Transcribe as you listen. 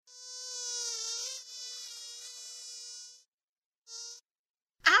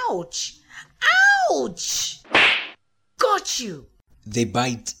Ouch! Ouch! Got you! They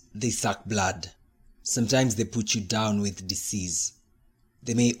bite, they suck blood. Sometimes they put you down with disease.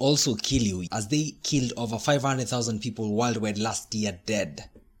 They may also kill you, as they killed over 500,000 people worldwide last year dead.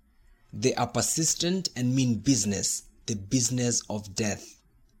 They are persistent and mean business, the business of death.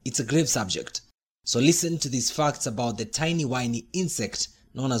 It's a grave subject. So listen to these facts about the tiny whiny insect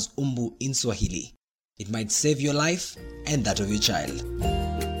known as umbu in Swahili. It might save your life and that of your child.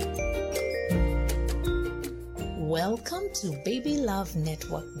 Welcome to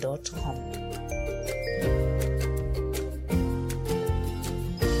babylovenetwork.com.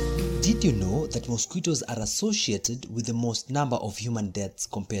 Did you know that mosquitoes are associated with the most number of human deaths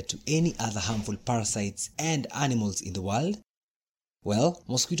compared to any other harmful parasites and animals in the world? Well,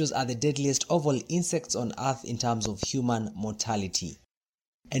 mosquitoes are the deadliest of all insects on Earth in terms of human mortality.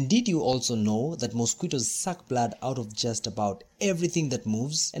 And did you also know that mosquitoes suck blood out of just about everything that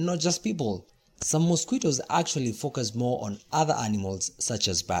moves, and not just people? Some mosquitoes actually focus more on other animals such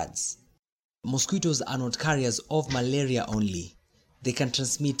as birds. Mosquitoes are not carriers of malaria only. They can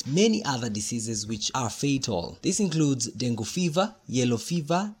transmit many other diseases which are fatal. This includes dengue fever, yellow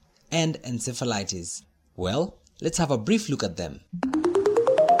fever, and encephalitis. Well, let's have a brief look at them.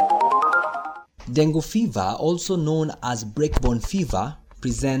 Dengue fever, also known as breakbone fever,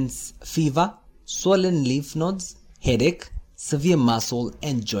 presents fever, swollen lymph nodes, headache, severe muscle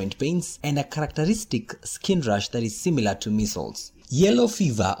and joint pains, and a characteristic skin rash that is similar to measles. Yellow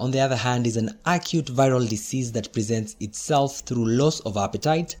fever, on the other hand, is an acute viral disease that presents itself through loss of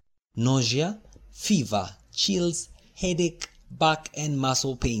appetite, nausea, fever, chills, headache, back and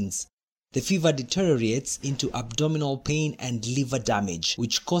muscle pains. The fever deteriorates into abdominal pain and liver damage,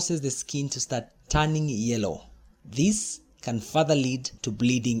 which causes the skin to start turning yellow. This can further lead to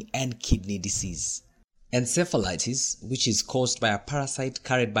bleeding and kidney disease. Encephalitis, which is caused by a parasite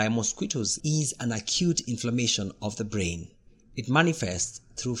carried by mosquitoes, is an acute inflammation of the brain. It manifests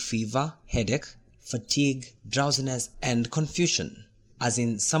through fever, headache, fatigue, drowsiness, and confusion, as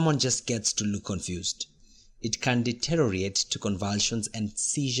in someone just gets to look confused. It can deteriorate to convulsions and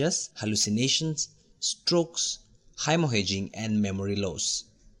seizures, hallucinations, strokes, hemorrhaging, and memory loss.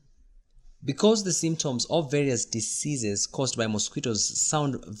 Because the symptoms of various diseases caused by mosquitoes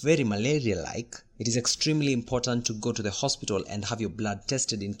sound very malaria-like, it is extremely important to go to the hospital and have your blood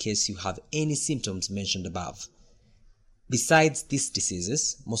tested in case you have any symptoms mentioned above. Besides these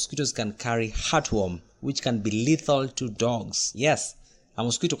diseases, mosquitoes can carry heartworm, which can be lethal to dogs. Yes, a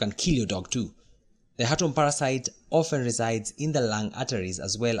mosquito can kill your dog too. The heartworm parasite often resides in the lung arteries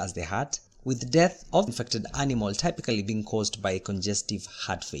as well as the heart, with death of infected animal typically being caused by congestive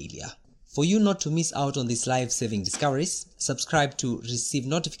heart failure. For you not to miss out on these life-saving discoveries, subscribe to receive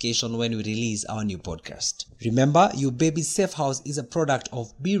notification when we release our new podcast. Remember, your baby's safe house is a product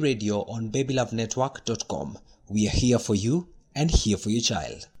of B Radio on babylovenetwork.com. We are here for you and here for your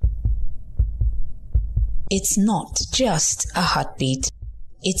child. It's not just a heartbeat.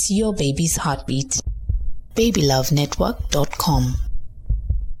 It's your baby's heartbeat. babylovenetwork.com